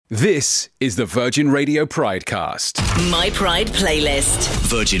This is the Virgin Radio Pridecast. My Pride playlist.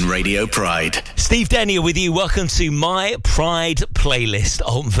 Virgin Radio Pride. Steve Denyer with you. Welcome to My Pride playlist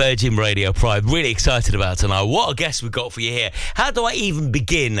on Virgin Radio Pride. Really excited about tonight. What a guest we've got for you here. How do I even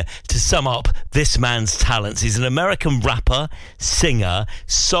begin to sum up this man's talents? He's an American rapper, singer,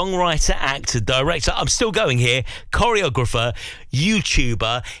 songwriter, actor, director. I'm still going here. Choreographer,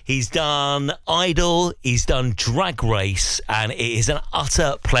 YouTuber. He's done Idol. He's done Drag Race. And it is an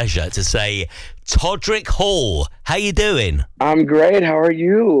utter pleasure to say Todrick Hall. How you doing? I'm great. How are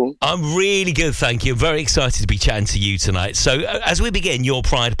you? I'm really good, thank you. I'm very excited to be chatting to you tonight. So as we begin your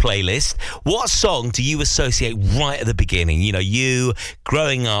Pride playlist, what song do you associate right at the beginning? You know, you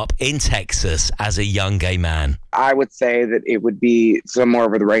growing up in Texas as a young gay man. I would say that it would be Somewhere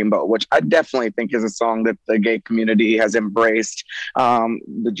Over the Rainbow, which I definitely think is a song that the gay community has embraced.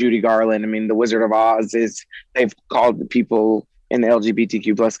 The Judy Garland, The Wizard of Oz they've called the people in the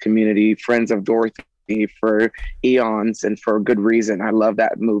LGBTQ plus community friends of Dorothy for eons, and for good reason. I love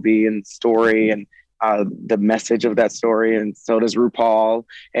that movie and story and the message of that story, and so does RuPaul.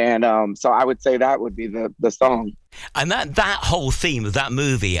 And so I would say that would be the song. And that whole theme of that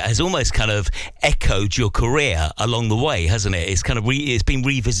movie has almost kind of echoed your career along the way, hasn't it? It's kind of it's been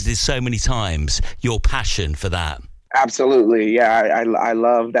revisited so many times, your passion for that. Absolutely. Yeah. I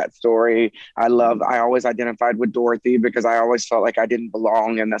love that story. I always identified with Dorothy because I always felt like I didn't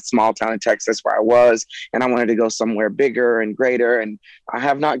belong in that small town in Texas where I was, and I wanted to go somewhere bigger and greater. And I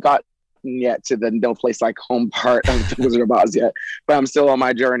have not gotten yet to the no place like home part of the Wizard of Oz yet, but I'm still on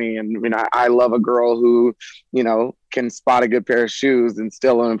my journey. And I love a girl who, can spot a good pair of shoes and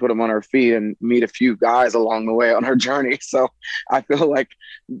steal them and put them on her feet and meet a few guys along the way on her journey. So I feel like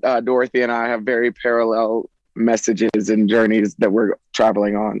Dorothy and I have very parallel messages and journeys that we're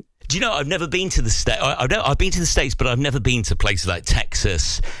traveling on. Do you know, I've never been to the States. I've been to the States, but I've never been to places like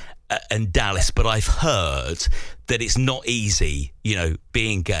Texas and Dallas. But I've heard that it's not easy,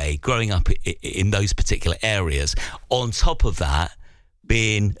 being gay, growing up in those particular areas. On top of that,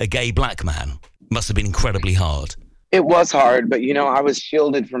 being a gay black man must have been incredibly hard. It was hard, but I was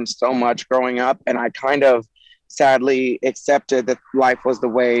shielded from so much growing up, and I kind of sadly accepted that life was the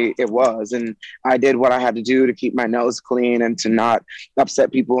way it was. And I did what I had to do to keep my nose clean and to not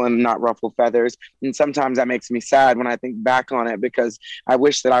upset people and not ruffle feathers. And sometimes that makes me sad when I think back on it, because I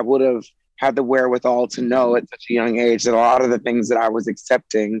wish that I would have had the wherewithal to know at such a young age that a lot of the things that I was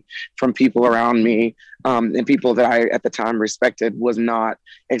accepting from people around me and people that I at the time respected was not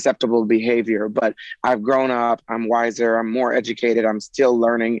acceptable behavior. But I've grown up, I'm wiser, I'm more educated, I'm still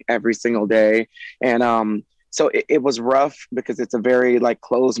learning every single day. And so it was rough because it's a very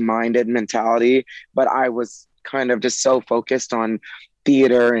closed-minded mentality, but I was kind of just so focused on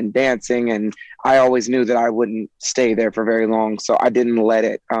theater and dancing, and I always knew that I wouldn't stay there for very long. So I didn't let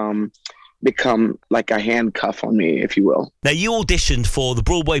it become like a handcuff on me, if you will. Now, you auditioned for the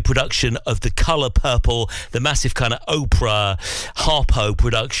Broadway production of The Colour Purple, the massive kind of Oprah Harpo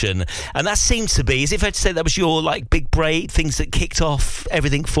production. And that seems to be, is it fair to say that was your big break, things that kicked off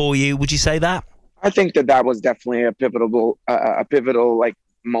everything for you? Would you say that? I think that was definitely a pivotal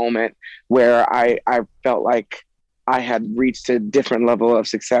moment where I felt like I had reached a different level of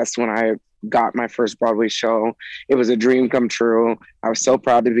success when I got my first Broadway show. It was a dream come true. I was so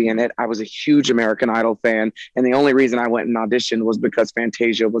proud to be in it. I was a huge American Idol fan, and the only reason I went and auditioned was because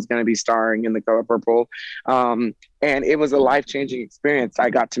Fantasia was going to be starring in The Colour Purple. And it was a life-changing experience.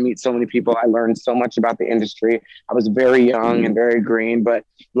 I got to meet so many people. I learned so much about the industry. I was very young and very green, but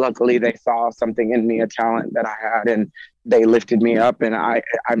luckily they saw something in me, a talent that I had, and they lifted me up. And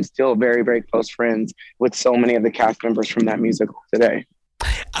I'm still very, very close friends with so many of the cast members from that musical today.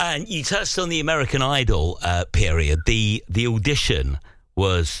 And you touched on the American Idol period. The audition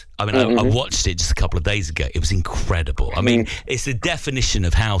was, I watched it just a couple of days ago. It was incredible. It's the definition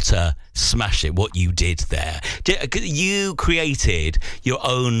of how to smash it, what you did there. You created your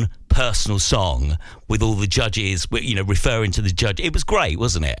own personal song with all the judges, referring to the judge. It was great,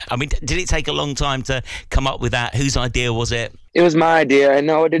 wasn't it? Did it take a long time to come up with that? Whose idea was it? It was my idea. I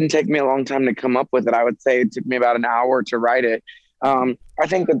know it didn't take me a long time to come up with it. I would say it took me about an hour to write it. I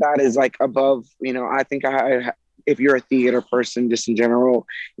think that is above, I think if you're a theater person, just in general,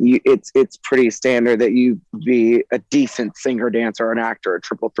 it's pretty standard that you be a decent singer, dancer, or an actor, a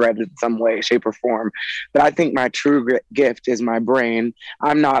triple threat in some way, shape, or form. But I think my true gift is my brain.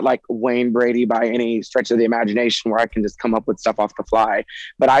 I'm not like Wayne Brady by any stretch of the imagination where I can just come up with stuff off the fly,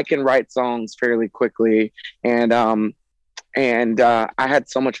 but I can write songs fairly quickly. And I had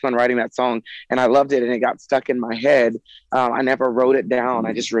so much fun writing that song, and I loved it, and it got stuck in my head. I never wrote it down.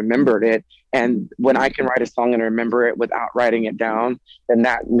 I just remembered it. And when I can write a song and remember it without writing it down, then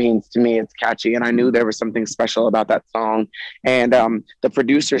that means to me it's catchy. And I knew there was something special about that song. And the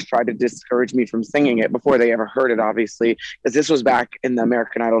producers tried to discourage me from singing it before they ever heard it, obviously, because this was back in the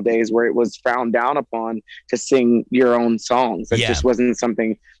American Idol days where it was frowned down upon to sing your own songs. It just wasn't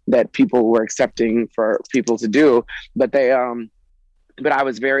something that people were accepting for people to do. But but I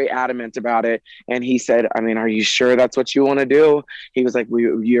was very adamant about it. And he said, I mean, are you sure that's what you want to do? He was like,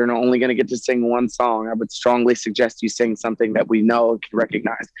 you're only going to get to sing one song. I would strongly suggest you sing something that we know and can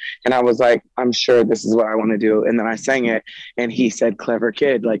recognize. And I was like, I'm sure this is what I want to do. And then I sang it, and he said, clever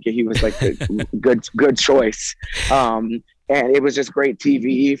kid. Like, he was like, good choice. And it was just great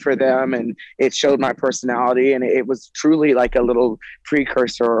TV for them. And it showed my personality. And it was truly like a little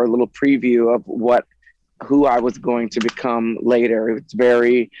precursor or a little preview of who I was going to become later. It's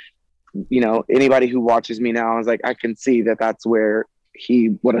very, anybody who watches me now is like, I can see that that's where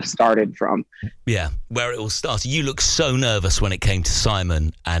he would have started from. Yeah, where it all started. You looked so nervous when it came to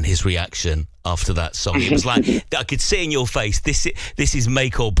Simon and his reaction after that song. It was like, I could see in your face, this is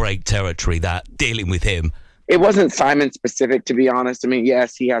make or break territory, that dealing with him. It wasn't Simon specific, to be honest. I mean,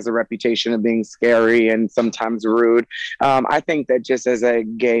 yes, he has a reputation of being scary and sometimes rude. I think that just as a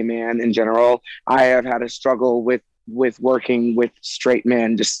gay man in general, I have had a struggle with working with straight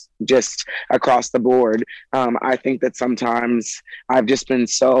men just across the board. I think that sometimes I've just been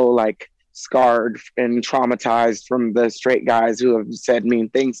so scarred and traumatized from the straight guys who have said mean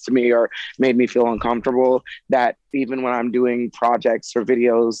things to me or made me feel uncomfortable, that even when I'm doing projects or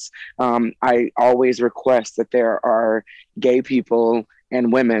videos, I always request that there are gay people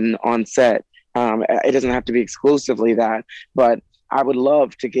and women on set. It doesn't have to be exclusively that, but I would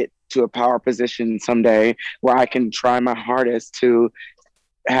love to get to a power position someday where I can try my hardest to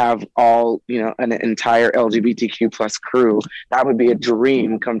have all, an entire LGBTQ plus crew. That would be a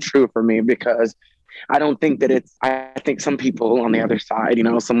dream come true for me, because I don't think that I think some people on the other side,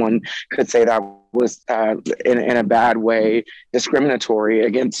 someone could say that was in a bad way discriminatory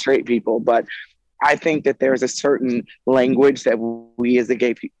against straight people. But I think that there's a certain language that we as the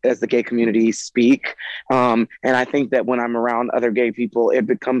gay community speak. And I think that when I'm around other gay people, it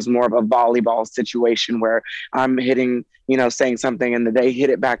becomes more of a volleyball situation where I'm hitting, saying something and they hit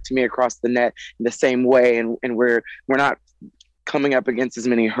it back to me across the net in the same way. And we're not coming up against as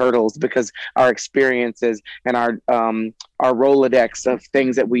many hurdles because our experiences and our Rolodex of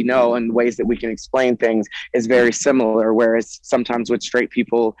things that we know and ways that we can explain things is very similar. Whereas sometimes with straight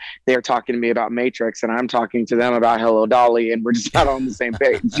people, they're talking to me about Matrix and I'm talking to them about Hello Dolly, and we're just not on the same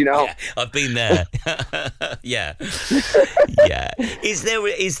page, Yeah, I've been there. Yeah. Yeah. Is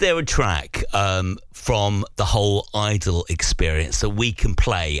there a track from the whole Idol experience that we can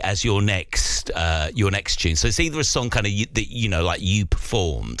play as your next tune? So it's either a song kind of that you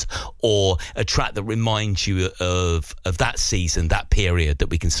performed, or a track that reminds you of that season, that period, that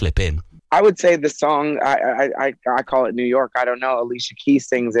we can slip in. I would say the song, I call it New York. I don't know. Alicia Keys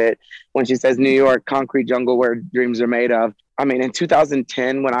sings it when she says, New York, concrete jungle where dreams are made of. I mean, in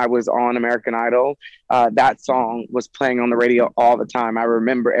 2010, when I was on American Idol, that song was playing on the radio all the time. I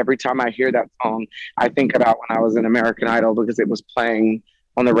remember every time I hear that song, I think about when I was in American Idol, because it was playing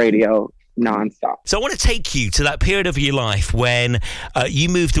on the radio nonstop. So I want to take you to that period of your life when you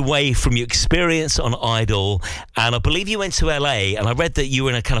moved away from your experience on Idol, and I believe you went to LA, and I read that you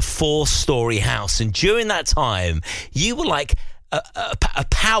were in a kind of 4-story house, and during that time you were like a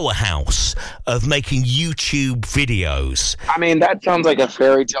powerhouse of making YouTube videos. I mean, that sounds like a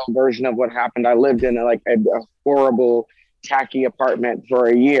fairy tale version of what happened. I lived in a horrible, tacky apartment for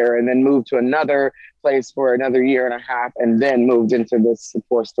a year, and then moved to another place for another year and a half, and then moved into this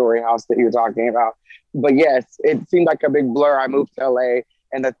 4-story house that you're talking about. But yes, it seemed like a big blur. I moved to LA,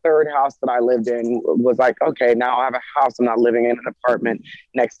 and the third house that I lived in was like, okay, now I have a house. I'm not living in an apartment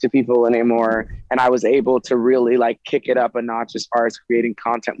next to people anymore. And I was able to really kick it up a notch as far as creating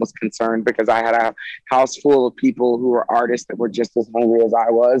content was concerned, because I had a house full of people who were artists that were just as hungry as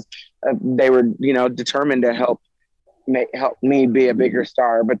I was. They were, determined to help me be a bigger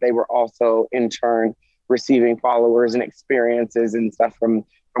star, but they were also in turn receiving followers and experiences and stuff from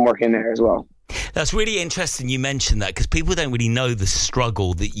working there as well. That's really interesting you mentioned that, because people don't really know the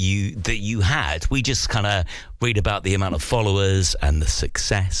struggle that you had. We just kind of read about the amount of followers and the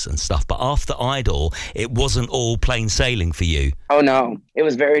success and stuff, but after Idol, it wasn't all plain sailing for you. Oh no, it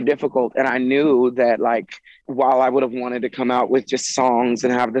was very difficult. And I knew that while I would have wanted to come out with just songs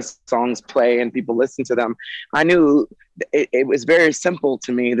and have the songs play and people listen to them, I knew it was very simple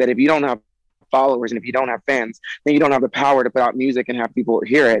to me that if you don't have followers and if you don't have fans, then you don't have the power to put out music and have people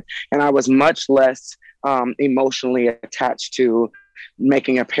hear it. And I was much less emotionally attached to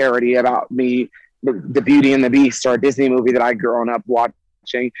making a parody about me, the Beauty and the Beast, or a Disney movie that I'd grown up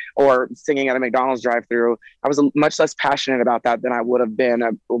watching, or singing at a McDonald's drive-thru. I was much less passionate about that than I would have been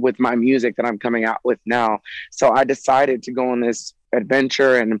with my music that I'm coming out with now. So I decided to go on this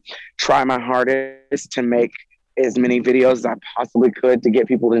adventure and try my hardest to make as many videos as I possibly could to get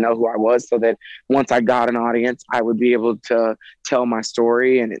people to know who I was, so that once I got an audience, I would be able to tell my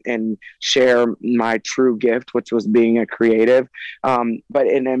story and share my true gift, which was being a creative. But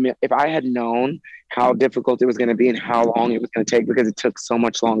if I had known how difficult it was going to be and how long it was going to take, because it took so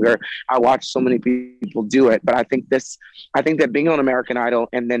much longer, I watched so many people do it. But I think that being on American Idol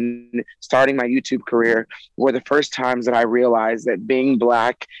and then starting my YouTube career were the first times that I realized that being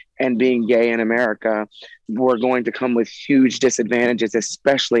Black and being gay in America were going to come with huge disadvantages,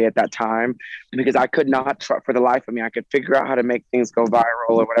 especially at that time, because I could not, for the life of me, I could figure out how to make things go viral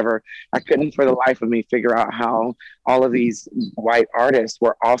or whatever. I couldn't for the life of me figure out how all of these white artists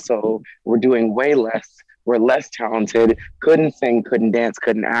were doing way less, were less talented, couldn't sing, couldn't dance,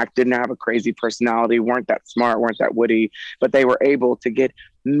 couldn't act, didn't have a crazy personality, weren't that smart, weren't that witty, but they were able to get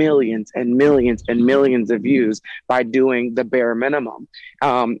millions and millions and millions of views by doing the bare minimum.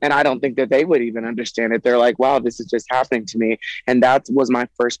 And I don't think that they would even understand it. They're like, wow, this is just happening to me. And that was my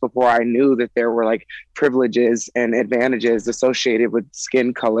first, before I knew that there were like privileges and advantages associated with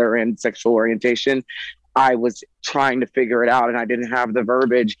skin color and sexual orientation. I was trying to figure it out, and I didn't have the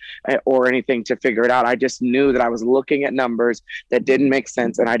verbiage or anything to figure it out. I just knew that I was looking at numbers that didn't make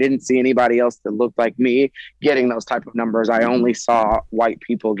sense, and I didn't see anybody else that looked like me getting those type of numbers. I only saw white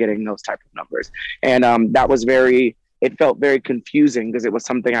people getting those type of numbers. And it felt very confusing, because it was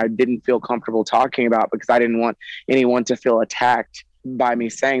something I didn't feel comfortable talking about, because I didn't want anyone to feel attacked by me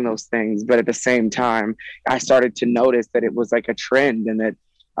saying those things. But at the same time, I started to notice that it was like a trend, and that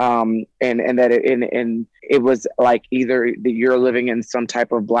it was like either that you're living in some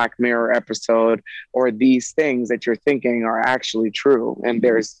type of Black Mirror episode, or these things that you're thinking are actually true, and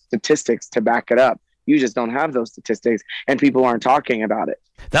there's statistics to back it up. You just don't have those statistics, and people aren't talking about it.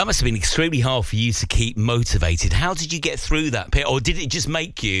 That must have been extremely hard for you to keep motivated. How did you get through that pit, or did it just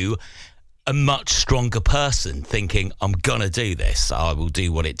make you a much stronger person, thinking, I'm gonna do this, I will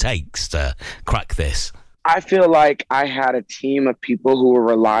do what it takes to crack this? I feel like I had a team of people who were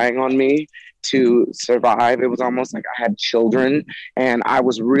relying on me to survive. It was almost like I had children, and I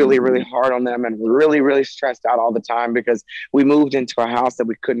was really, really hard on them and really, really stressed out all the time, because we moved into a house that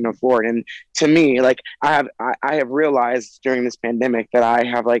we couldn't afford. And to me, like I have realized during this pandemic that I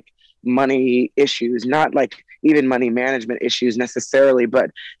have like money issues, not like even money management issues necessarily,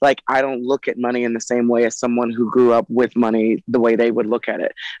 but like I don't look at money in the same way as someone who grew up with money, the way they would look at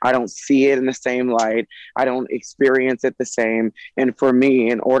it. I don't see it in the same light. I don't experience it the same. And for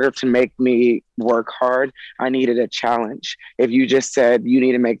me, in order to make me work hard, I needed a challenge. If you just said you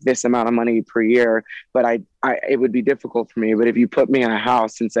need to make this amount of money per year, but it would be difficult for me. But if you put me in a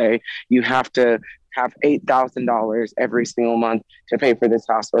house and say you have to have $8,000 every single month to pay for this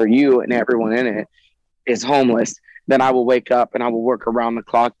house, or you and everyone in it is homeless, then I will wake up and I will work around the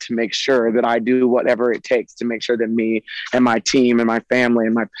clock to make sure that I do whatever it takes to make sure that me and my team and my family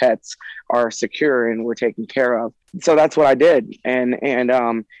and my pets are secure and we're taken care of. So that's what I did. And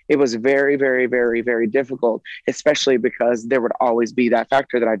it was very, very, very, very difficult, especially because there would always be that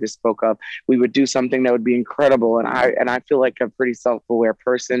factor that I just spoke of. We would do something that would be incredible. And I feel like a pretty self-aware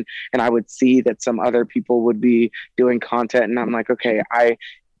person. And I would see that some other people would be doing content. And I'm like, okay,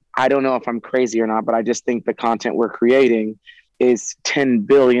 I don't know if I'm crazy or not, but I just think the content we're creating is 10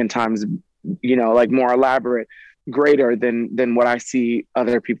 billion times, like more elaborate, greater than what I see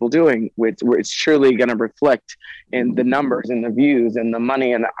other people doing, which it's surely going to reflect in the numbers and the views and the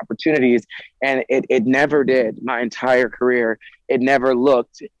money and the opportunities. And it never did. My entire career, it never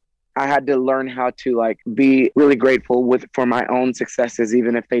looked. I had to learn how to like be really grateful for my own successes,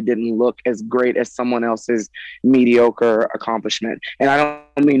 even if they didn't look as great as someone else's mediocre accomplishment. And I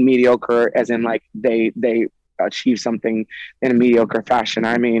don't mean mediocre as in like they achieve something in a mediocre fashion.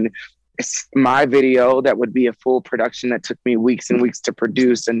 I mean, it's my video that would be a full production that took me weeks and weeks to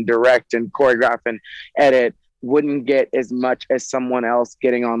produce and direct and choreograph and edit wouldn't get as much as someone else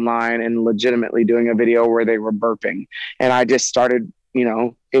getting online and legitimately doing a video where they were burping. And I just started,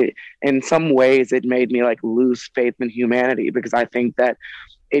 in some ways it made me like lose faith in humanity, because I think that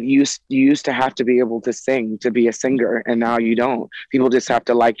you used to have to be able to sing to be a singer, and now you don't. People just have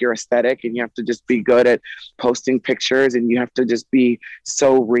to like your aesthetic, and you have to just be good at posting pictures, and you have to just be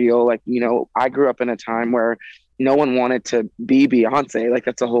so real. Like, I grew up in a time where no one wanted to be Beyonce. Like,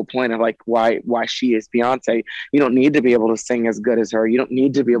 that's the whole point of like why she is Beyonce. You don't need to be able to sing as good as her. You don't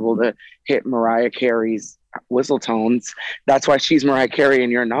need to be able to hit Mariah Carey's whistle tones. That's why she's Mariah Carey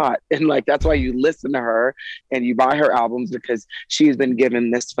and you're not. And like, that's why you listen to her and you buy her albums, because she's been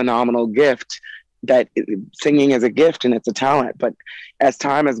given this phenomenal gift, that singing is a gift and it's a talent. But as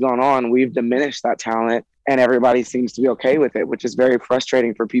time has gone on, we've diminished that talent, and everybody seems to be okay with it, which is very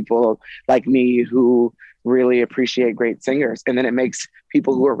frustrating for people like me who really appreciate great singers. And then it makes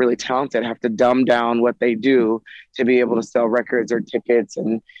people who are really talented have to dumb down what they do to be able to sell records or tickets.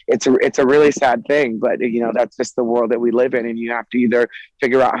 And it's a really sad thing, but that's just the world that we live in. And you have to either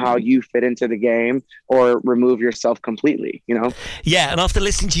figure out how you fit into the game or remove yourself completely, Yeah. And after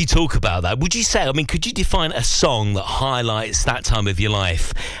listening to you talk about that, would you say, could you define a song that highlights that time of your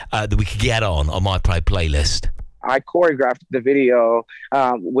life that we could get on My Pride playlist? I choreographed the video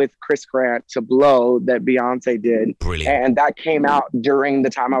with Chris Grant to Blow that Beyonce did. Brilliant. And that came out during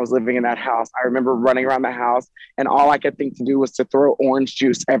the time I was living in that house. I remember running around the house, and all I could think to do was to throw orange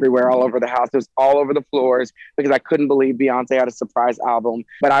juice everywhere, all over the house. It was all over the floors because I couldn't believe Beyonce had a surprise album.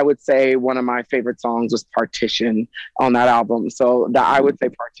 But I would say one of my favorite songs was Partition on that album. So I would say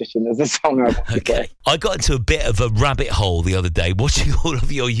Partition is the song I want to play. I got into a bit of a rabbit hole the other day watching all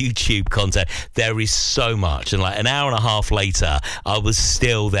of your YouTube content. There is so much. And an hour and a half later, I was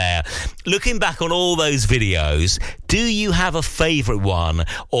still there. Looking back on all those videos, do you have a favourite one?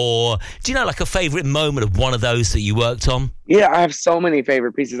 Or do you know, a favourite moment of one of those that you worked on? Yeah, I have so many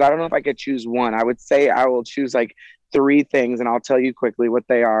favorite pieces. I don't know if I could choose one. I would say I will choose 3 things, and I'll tell you quickly what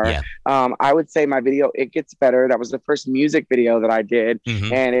they are. Yeah. I would say my video, It Gets Better. That was the first music video that I did.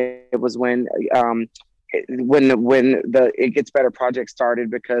 Mm-hmm. And it was when the It Gets Better project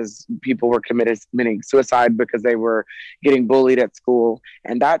started, because people were committing suicide because they were getting bullied at school.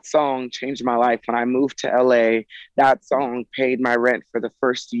 And that song changed my life. When I moved to LA, that song paid my rent for the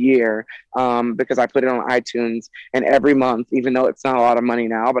first year, because I put it on iTunes. And every month, even though it's not a lot of money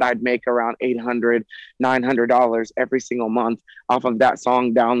now, but I'd make around $800, $900 every single month off of that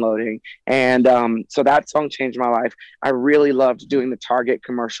song downloading. And so that song changed my life. I really loved doing the Target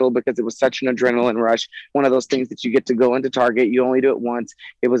commercial because it was such an adrenaline rush. One of those things that you get to go into Target, you only do it once.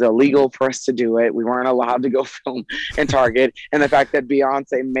 It was illegal for us to do it. We weren't allowed to go film in Target. And the fact that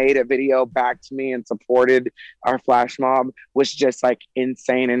Beyonce made a video back to me and supported our flash mob was just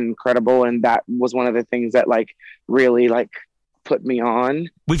insane and incredible. And that was one of the things that really put me on.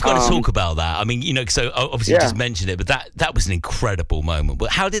 We've got to talk about that. So obviously you just mentioned it, but that was an incredible moment. But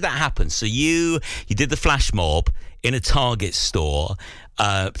how did that happen? So you did the flash mob in a Target store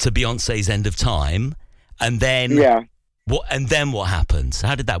to Beyonce's End of Time. And then what happened?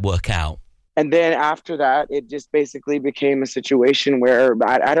 How did that work out? And then after that, it just basically became a situation where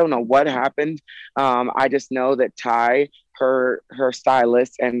I don't know what happened. I just know that Ty, her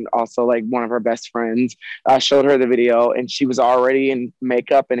stylist, and also one of her best friends, showed her the video, and she was already in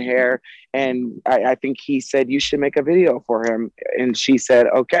makeup and hair. And I think he said, you should make a video for him. And she said,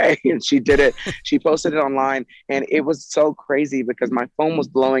 okay. And she did it. She posted it online, and it was so crazy because my phone was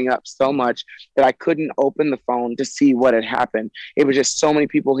blowing up so much that I couldn't open the phone to see what had happened. It was just so many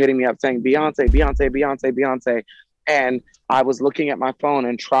people hitting me up saying, Beyonce, Beyonce, Beyonce, Beyonce. And I was looking at my phone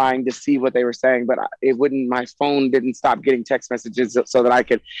and trying to see what they were saying, but my phone didn't stop getting text messages so that I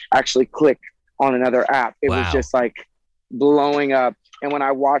could actually click on another app. It was just blowing up. And when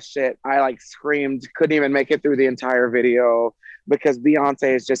I watched it, I screamed, couldn't even make it through the entire video, because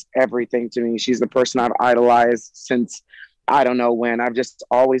Beyonce is just everything to me. She's the person I've idolized since I don't know when. I've just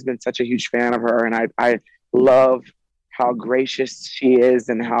always been such a huge fan of her. And I love how gracious she is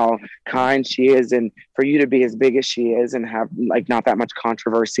and how kind she is. And for you to be as big as she is and have not that much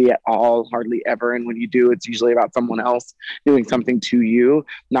controversy at all, hardly ever. And when you do, it's usually about someone else doing something to you,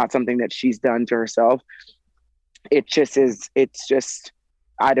 not something that she's done to herself. It's just,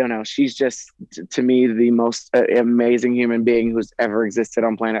 I don't know. She's just, to me, the most amazing human being who's ever existed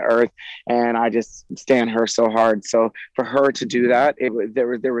on planet Earth. And I just stand her so hard. So for her to do that,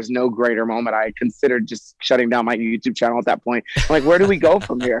 there was no greater moment. I considered just shutting down my YouTube channel at that point. I'm where do we go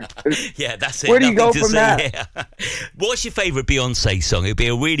from here? Yeah, that's it. Where do you go from that? Yeah. What's your favourite Beyonce song? It'd be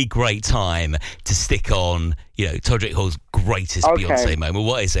a really great time to stick on, Todrick Hall's greatest Beyonce moment.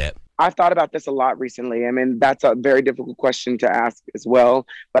 What is it? I've thought about this a lot recently. That's a very difficult question to ask as well.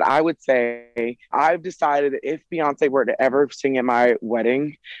 But I would say I've decided that if Beyonce were to ever sing at my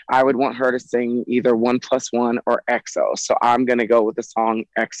wedding, I would want her to sing either 1+1 or EXO. So I'm going to go with the song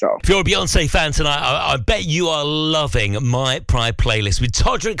EXO. If you're a Beyonce fan tonight, I bet you are loving My Pride playlist with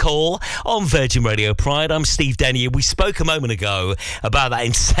Todrick Hall on Virgin Radio Pride. I'm Steve Denyer. We spoke a moment ago about that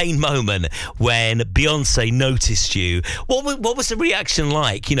insane moment when Beyonce noticed you. What was the reaction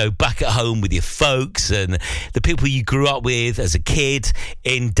like, back at home with your folks and the people you grew up with as a kid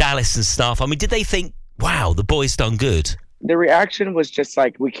in Dallas and stuff? Did they think, wow, the boy's done good. The reaction was just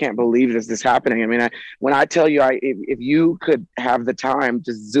like, we can't believe this is happening. I mean, when I tell you, if you could have the time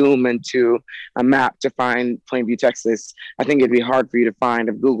to zoom into a map to find Plainview, Texas, I think it'd be hard for you to find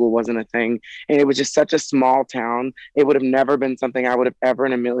if Google wasn't a thing. And it was just such a small town. It would have never been something I would have ever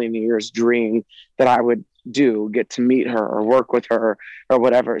in a million years dreamed that I would get to meet her or work with her or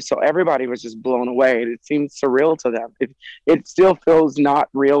whatever. So everybody was just blown away. It seemed surreal to them. It still feels not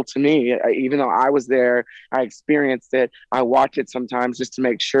real to me. Even though I was there, I experienced it. I watch it sometimes just to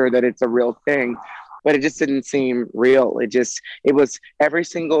make sure that it's a real thing. But it just didn't seem real. It was every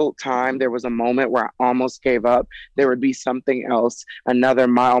single time there was a moment where I almost gave up, there would be something else, another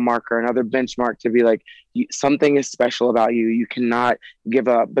mile marker, another benchmark to be like, something is special about you. You cannot give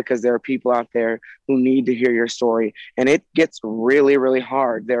up because there are people out there who need to hear your story. And it gets really, really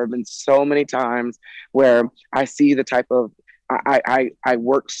hard. There have been so many times where I see the type of I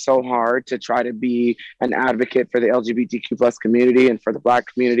worked so hard to try to be an advocate for the LGBTQ plus community and for the Black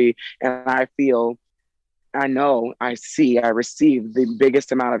community. And I receive the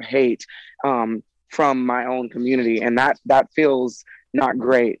biggest amount of hate from my own community. And that feels not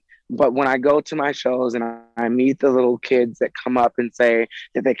great. But when I go to my shows and I meet the little kids that come up and say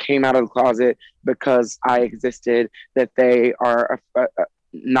that they came out of the closet because I existed, that they are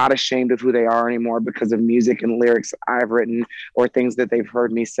not ashamed of who they are anymore because of music and lyrics I've written or things that they've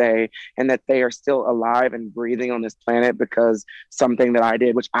heard me say, and that they are still alive and breathing on this planet because something that I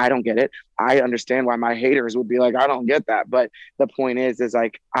did, which I don't get it. I understand why my haters would be like, I don't get that. But the point is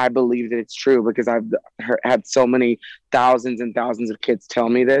like, I believe that it's true because I've had so many thousands and thousands of kids tell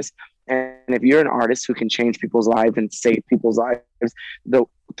me this. And if you're an artist who can change people's lives and save people's lives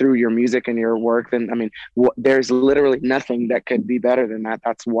through your music and your work, then, I mean, there's literally nothing that could be better than that.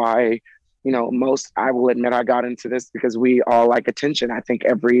 That's why, I will admit I got into this because we all like attention. I think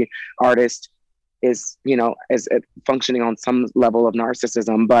every artist is functioning on some level of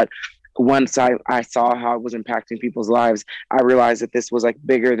narcissism. But once I saw how it was impacting people's lives, I realized that this was like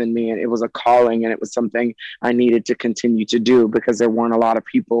bigger than me, and it was a calling, and it was something I needed to continue to do because there weren't a lot of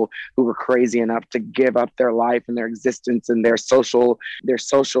people who were crazy enough to give up their life and their existence and their social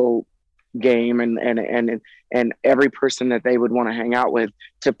game and every person that they would want to hang out with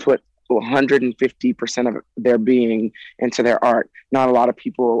to put 150% of their being into their art. Not a lot of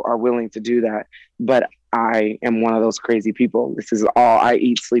people are willing to do that, but I am one of those crazy people. This is all I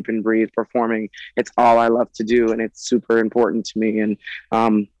eat, sleep, and breathe performing. It's all I love to do, and it's super important to me. And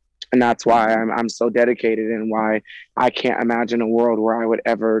that's why I'm so dedicated, and why I can't imagine a world where I would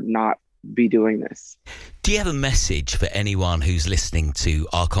ever not be doing this. Do you have a message for anyone who's listening to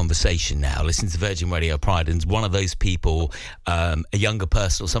our conversation now, listening to Virgin Radio Pride, and one of those people, a younger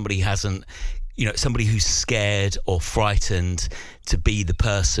person or somebody who hasn't, somebody who's scared or frightened to be the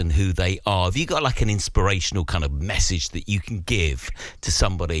person who they are? Have you got like an inspirational kind of message that you can give to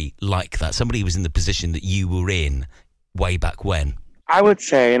somebody like that, somebody who was in the position that you were in way back when? I would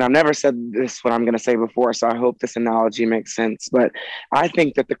say, and I've never said this what I'm going to say before, so I hope this analogy makes sense, but I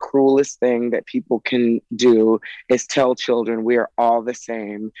think that the cruelest thing that people can do is tell children we are all the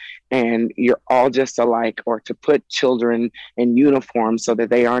same and you're all just alike, or to put children in uniform so that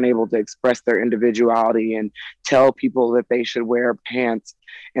they aren't able to express their individuality, and tell people that they should wear pants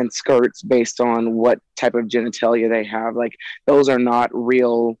and skirts based on what type of genitalia they have. Like, those are not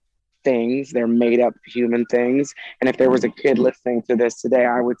real things. They're made up human things. And if there was a kid listening to this today,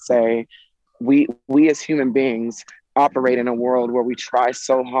 I would say we as human beings operate in a world where we try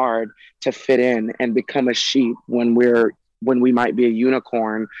so hard to fit in and become a sheep when we might be a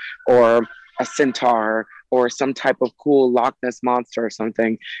unicorn or a centaur or some type of cool Loch Ness monster or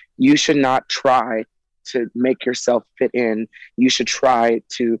something. You should not try to make yourself fit in. You should try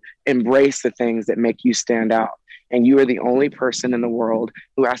to embrace the things that make you stand out. And you are the only person in the world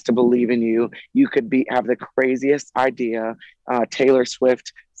who has to believe in you. You could have the craziest idea. Taylor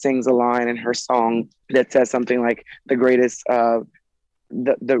Swift sings a line in her song that says something like the greatest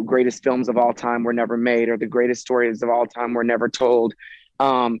films of all time were never made, or the greatest stories of all time were never told.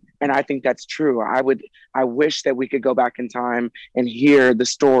 And I think that's true. I wish that we could go back in time and hear the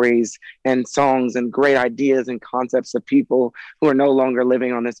stories and songs and great ideas and concepts of people who are no longer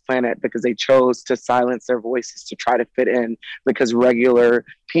living on this planet because they chose to silence their voices to try to fit in because regular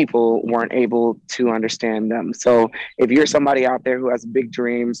people weren't able to understand them. So if you're somebody out there who has big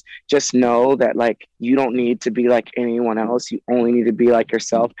dreams, just know that like you don't need to be like anyone else. You only need to be like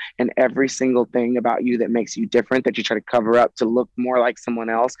yourself. And every single thing about you that makes you different, that you try to cover up to look more like someone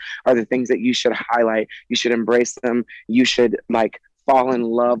else, are the things that you should highlight. You should embrace them. You should like fall in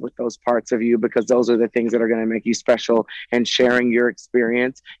love with those parts of you, because those are the things that are going to make you special. And sharing your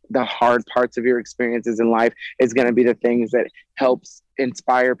experience, the hard parts of your experiences in life, is going to be the things that helps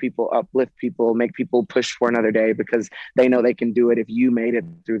inspire people, uplift people, make people push for another day, because they know they can do it if you made it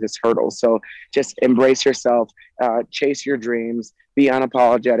through this hurdle. So just embrace yourself, chase your dreams, be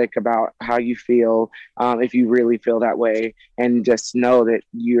unapologetic about how you feel, if you really feel that way, and just know that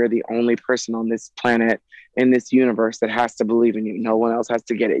you're the only person on this planet, in this universe, that has to believe in you. No one else has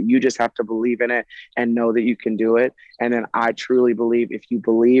to get it. You just have to believe in it and know that you can do it. And then I truly believe, if you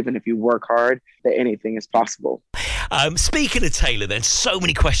believe and if you work hard, that anything is possible. Speaking of Taylor, then, so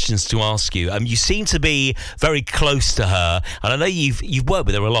many questions to ask you. You seem to be very close to her, and I know you've worked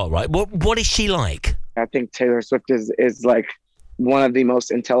with her a lot, right? What is she like? I think Taylor Swift is like one of the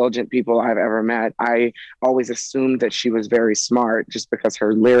most intelligent people I've ever met. I always assumed that she was very smart just because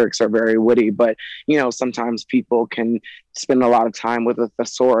her lyrics are very witty. But, sometimes people can spend a lot of time with a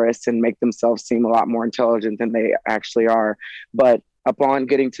thesaurus and make themselves seem a lot more intelligent than they actually are. But upon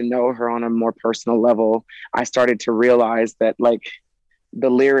getting to know her on a more personal level, I started to realize that, like,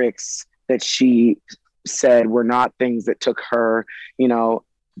 the lyrics that she said were not things that took her,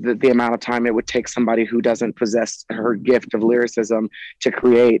 the amount of time it would take somebody who doesn't possess her gift of lyricism to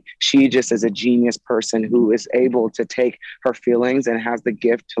create. She just is a genius person who is able to take her feelings and has the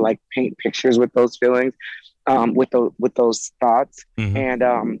gift to, like, paint pictures with those feelings, with those thoughts. Mm-hmm.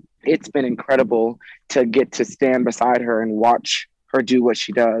 And it's been incredible to get to stand beside her and watch her do what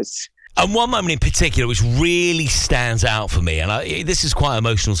she does. And one moment in particular which really stands out for me, and this is quite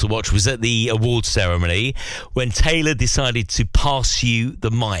emotional to watch, was at the awards ceremony when Taylor decided to pass you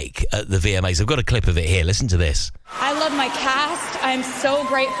the mic at the VMAs. I've got a clip of it here. Listen to this. I love my cast. I'm so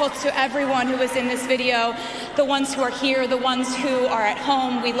grateful to everyone who was in this video, the ones who are here, the ones who are at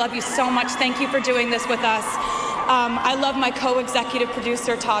home. We love you so much. Thank you for doing this with us. I love my co-executive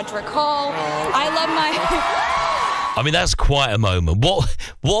producer, Todrick Hall. I love my... I mean, that's quite a moment.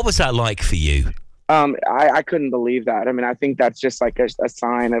 What was that like for you? I couldn't believe that. I mean, I think that's just like a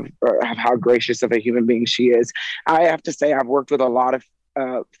sign of how gracious of a human being she is. I have to say, I've worked with a lot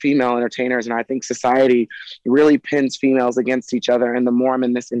of female entertainers, and I think society really pins females against each other. And the more I'm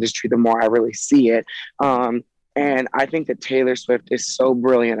in this industry, the more I really see it. And I think that Taylor Swift is so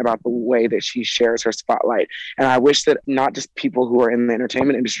brilliant about the way that she shares her spotlight. And I wish that not just people who are in the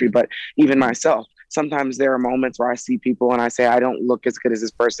entertainment industry, but even myself. Sometimes there are moments where I see people and I say, I don't look as good as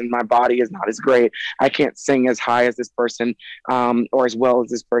this person. My body is not as great. I can't sing as high as this person, or as well as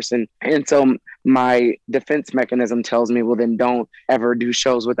this person. And so my defense mechanism tells me, well, then don't ever do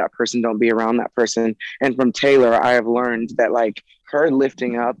shows with that person. Don't be around that person. And from Taylor, I have learned that, like, her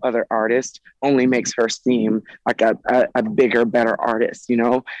lifting up other artists only makes her seem like a bigger, better artist.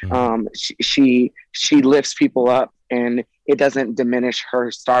 Mm-hmm. She lifts people up, and it doesn't diminish her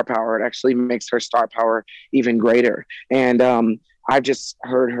star power. It actually makes her star power even greater. And I've just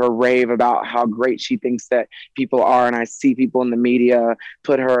heard her rave about how great she thinks that people are. And I see people in the media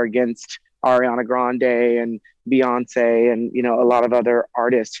put her against Ariana Grande and Beyonce and, a lot of other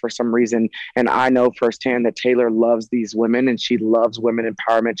artists for some reason. And I know firsthand that Taylor loves these women, and she loves women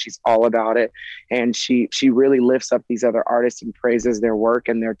empowerment. She's all about it. And she really lifts up these other artists and praises their work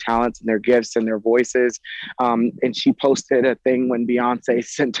and their talents and their gifts and their voices. And she posted a thing when Beyonce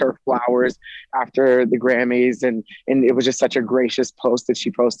sent her flowers after the Grammys. And it was just such a gracious post that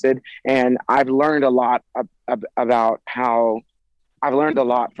she posted. And I've learned a lot I've learned a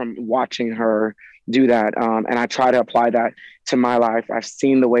lot from watching her do that. And I try to apply that to my life. I've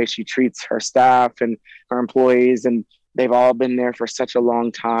seen the way she treats her staff and her employees, and they've all been there for such a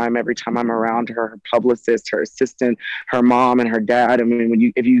long time. Every time I'm around her publicist, her assistant, her mom, and her dad. I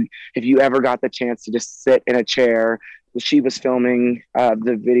mean, if you ever got the chance to just sit in a chair, she was filming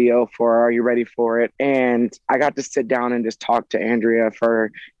the video for Are You Ready For It? And I got to sit down and just talk to Andrea for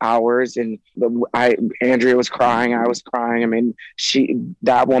hours. And Andrea was crying. I was crying. I mean,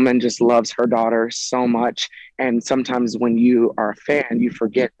 that woman just loves her daughter so much. And sometimes when you are a fan, you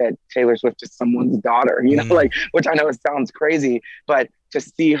forget that Taylor Swift is someone's daughter, which I know it sounds crazy, but to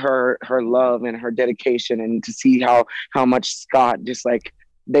see her love and her dedication, and to see how much Scott just like,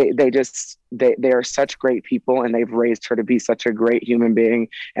 they are such great people, and they've raised her to be such a great human being.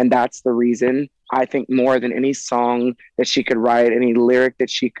 And that's the reason, I think, more than any song that she could write, any lyric that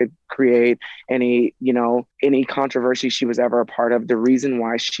she could create, any controversy she was ever a part of, the reason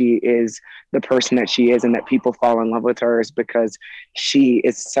why she is the person that she is and that people fall in love with her is because she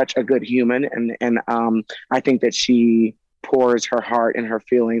is such a good human. And I think that she pours her heart and her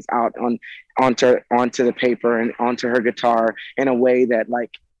feelings out onto the paper and onto her guitar in a way that,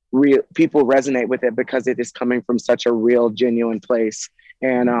 like, people resonate with it because it is coming from such a real, genuine place.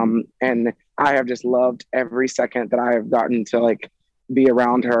 And I have just loved every second that I have gotten to like be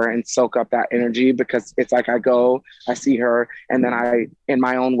around her and soak up that energy, because it's like I see her, and then I, in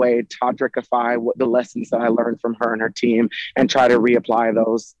my own way, Todrickify what the lessons that I learned from her and her team and try to reapply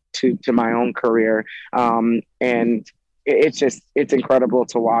those to my own career. And it's incredible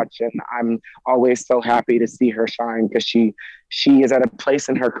to watch. And I'm always so happy to see her shine, because she is at a place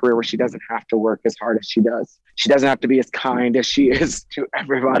in her career where she doesn't have to work as hard as she does. She doesn't have to be as kind as she is to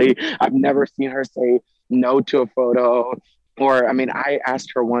everybody. I've never seen her say no to a photo. Or, I mean, I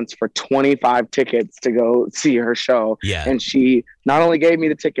asked her once for 25 tickets to go see her show. Yeah. And she not only gave me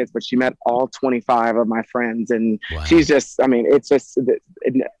the tickets, but she met all 25 of my friends. And she's just, I mean, it's just,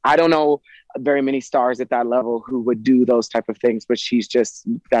 I don't know very many stars at that level who would do those type of things, but she's just,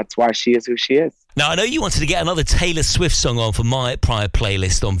 that's why she is who she is. Now, I know you wanted to get another Taylor Swift song on for my Pride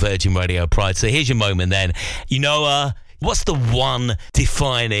playlist on Virgin Radio Pride. So here's your moment then. You know, what's the one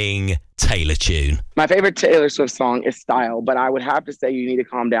defining Taylor tune? My favorite Taylor Swift song is Style, but I would have to say You Need to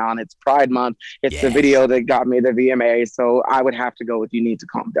Calm Down. It's Pride Month. It's the video that got me the VMA, so I would have to go with You Need to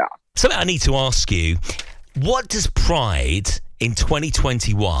Calm Down. Something I need to ask you, what does Pride in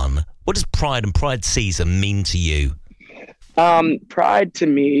 2021, what does Pride and Pride season mean to you? Pride to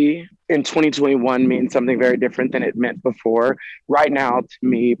me in 2021 means something very different than it meant before. Right now, to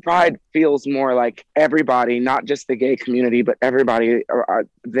me, Pride feels more like everybody, not just the gay community, but everybody,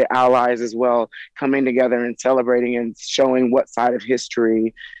 the allies as well, coming together and celebrating and showing what side of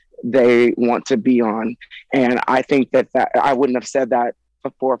history they want to be on. And I think that I wouldn't have said that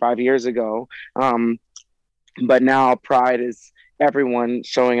 4 or 5 years ago. But now Pride is everyone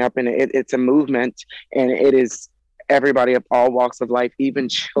showing up, and it's a movement, and it is everybody of all walks of life, even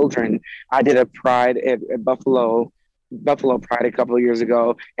children. I did a Pride at Buffalo Pride a couple of years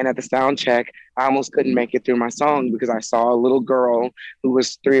ago, and at the sound check, I almost couldn't make it through my song because I saw a little girl who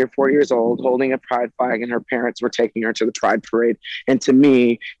was 3 or 4 years old holding a Pride flag, and her parents were taking her to the Pride parade. And to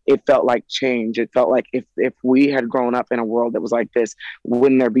me, it felt like change. It felt like if we had grown up in a world that was like this,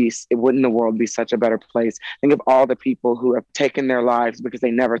 wouldn't the world be such a better place? Think of all the people who have taken their lives because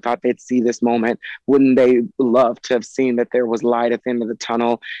they never thought they'd see this moment. Wouldn't they love to have seen that there was light at the end of the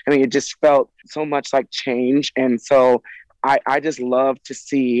tunnel? I mean, it just felt so much like change. And so I just love to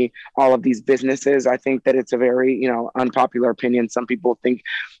see all of these businesses. I think that it's a very, unpopular opinion. Some people think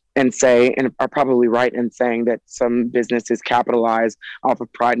and say, and are probably right in saying, that some businesses capitalize off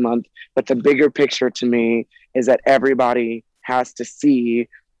of Pride Month. But the bigger picture to me is that everybody has to see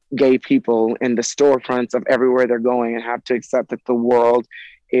gay people in the storefronts of everywhere they're going and have to accept that the world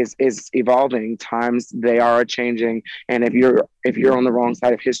is evolving. Times, they are changing. And if you're on the wrong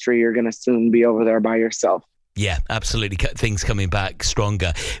side of history, you're going to soon be over there by yourself. Yeah, absolutely. Things coming back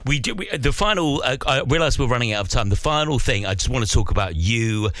stronger. The final, I realise we're running out of time. The final thing, I just want to talk about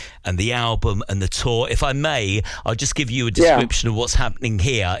you and the album and the tour. If I may, I'll just give you a description of what's happening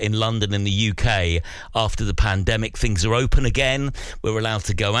here in London and the UK after the pandemic. Things are open again. We're allowed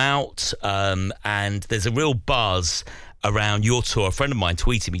to go out, and there's a real buzz around your tour. A friend of mine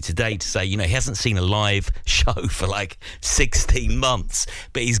tweeted me today to say, he hasn't seen a live show for like 16 months,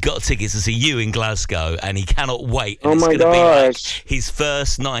 but he's got tickets to see you in Glasgow, and he cannot wait. And oh my gosh. Be like his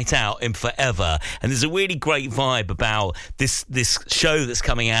first night out in forever. And there's a really great vibe about this show that's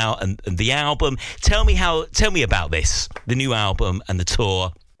coming out and the album. Tell me about this, the new album and the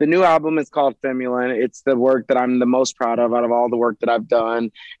tour. The new album is called Feminine. It's the work that I'm the most proud of out of all the work that I've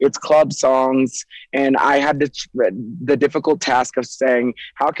done. It's club songs, and I had the difficult task of saying,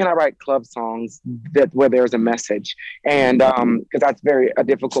 how can I write club songs where there's a message? And because that's a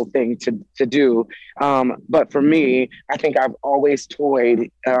difficult thing to do. But for me, I think I've always toyed,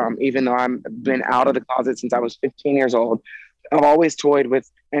 even though I've been out of the closet since I was 15 years old, I've always toyed with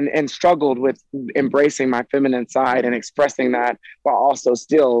and struggled with embracing my feminine side and expressing that while also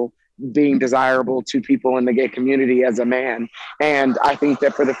still being desirable to people in the gay community as a man. And I think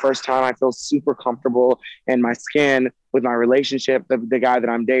that for the first time, I feel super comfortable in my skin with my relationship. The guy that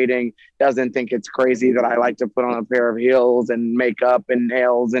I'm dating doesn't think it's crazy that I like to put on a pair of heels and makeup and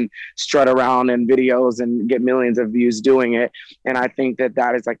nails and strut around in videos and get millions of views doing it. And I think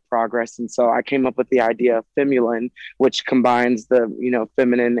that is like progress. And so I came up with the idea of Feminine, which combines the,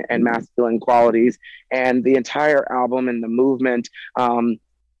 feminine and masculine qualities. And the entire album and the movement,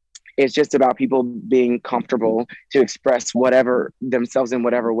 it's just about people being comfortable to express whatever themselves in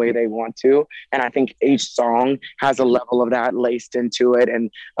whatever way they want to. And I think each song has a level of that laced into it and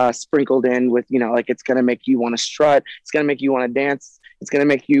sprinkled in with, it's going to make you want to strut. It's going to make you want to dance. It's going to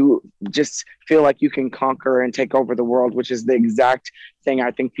make you just feel like you can conquer and take over the world, which is the exact thing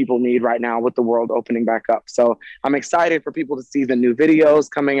I think people need right now with the world opening back up. So I'm excited for people to see the new videos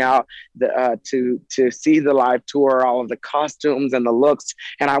coming out, to see the live tour, all of the costumes and the looks.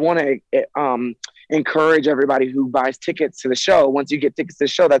 And I want to encourage everybody who buys tickets to the show. Once you get tickets to the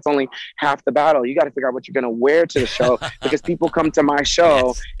show, that's only half the battle. You got to figure out what you're going to wear to the show because people come to my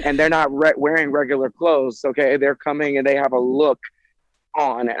show and they're not wearing regular clothes. Okay. They're coming and they have a look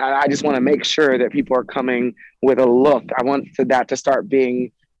on. And I just want to make sure that people are coming with a look. I want that to start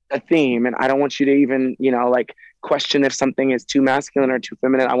being a theme. And I don't want you to even, question if something is too masculine or too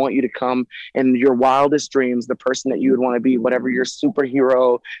feminine. I want you to come in your wildest dreams, the person that you would want to be, whatever your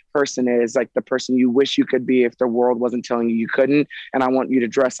superhero person is, like the person you wish you could be if the world wasn't telling you couldn't. And I want you to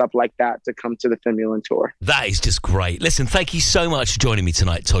dress up like that to come to the Femulan tour. That is just great. Listen, thank you so much for joining me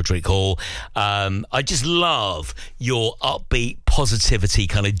tonight, Todrick Hall. I just love your upbeat, positivity,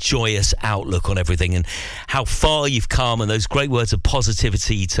 kind of joyous outlook on everything and how far you've come and those great words of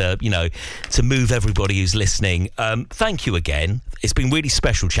positivity to move everybody who's listening. Thank you again. It's been really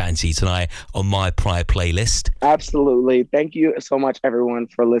special chatting to you tonight on My Pride playlist. Absolutely. Thank you so much, everyone,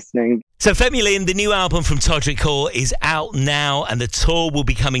 for listening. So Femulan, the new album from Todrick Hall, is out now and the tour will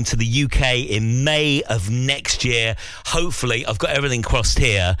be coming to the UK in May of next year. Hopefully, I've got everything crossed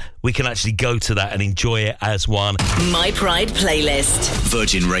here. We can actually go to that and enjoy it as one. My Pride playlist.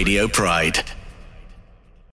 Virgin Radio Pride.